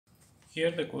Here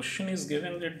the question is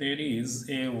given that there is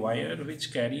a wire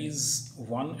which carries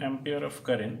 1 ampere of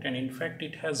current, and in fact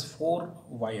it has 4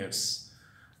 wires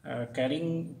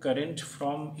carrying current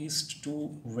from east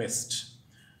to west.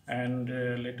 And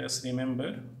let us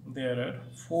remember there are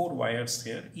 4 wires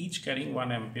here, each carrying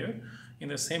 1 ampere in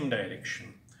the same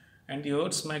direction. And the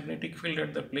Earth's magnetic field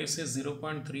at the place is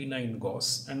 0.39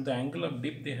 Gauss, and the angle of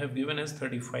dip they have given as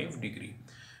 35 degree.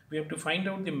 We have to find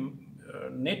out the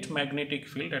net magnetic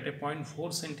field at a point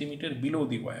 4 centimeter below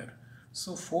the wire.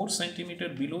 So 4 centimeter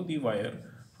below the wire,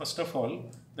 first of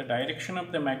all, the direction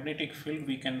of the magnetic field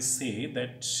we can say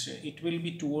that it will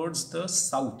be towards the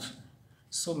south.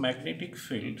 So magnetic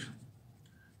field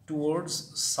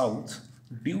towards south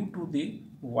due to the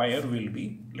wire will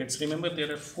be, let's remember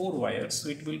there are 4 wires, so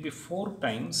it will be 4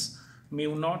 times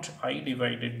mu naught I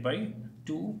divided by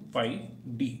 2 pi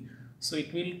d. So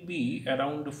it will be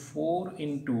around 4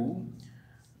 into,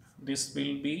 this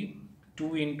will be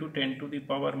 2 into 10 to the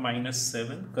power minus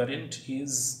 7. Current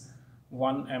is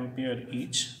 1 ampere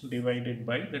each divided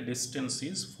by the distance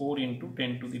is 4 into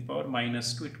 10 to the power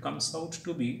minus 2. It comes out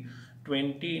to be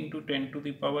 20 into 10 to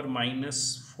the power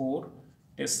minus 4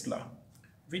 Tesla,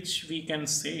 which we can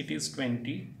say it is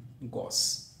 20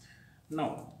 Gauss.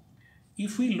 Now,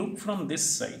 if we look from this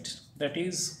side, that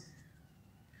is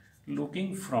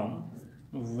looking from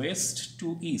west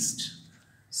to east,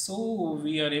 so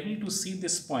we are able to see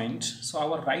this point. So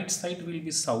our right side will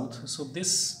be south. So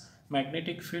this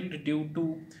magnetic field due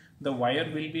to the wire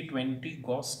will be 20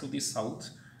 Gauss to the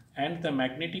south, and the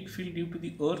magnetic field due to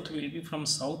the earth will be from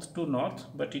south to north,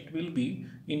 but it will be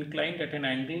inclined at an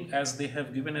angle as they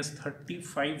have given as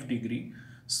 35 degree.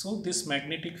 So this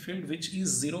magnetic field, which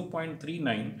is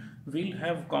 0.39, will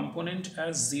have component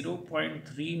as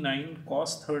 0.39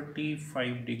 cos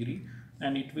 35 degree,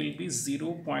 and it will be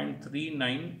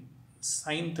 0.39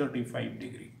 sin 35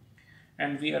 degree.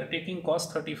 And we are taking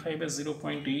cos 35 as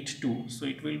 0.82, so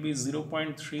it will be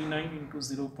 0.39 into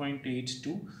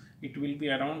 0.82. It will be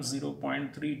around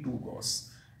 0.32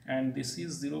 Gauss, and this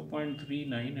is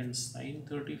 0.39, and sin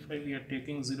 35 we are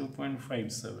taking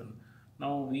 0.57.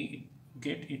 Now we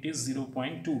get it is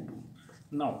 0.22.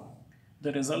 Now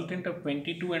the resultant of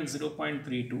 22 and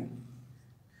 0.32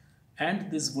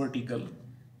 and this vertical,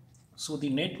 so the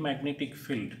net magnetic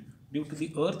field due to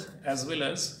the earth as well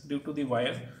as due to the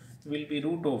wire will be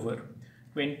root over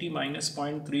 20 minus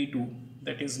 0.32,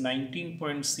 that is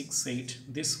 19.68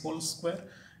 this whole square,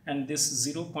 and this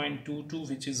 0.22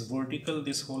 which is vertical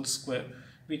this whole square,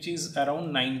 which is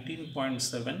around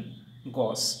 19.7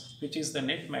 Gauss, which is the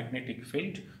net magnetic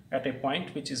field at a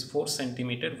point which is 4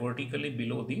 centimeter vertically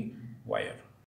below the wire.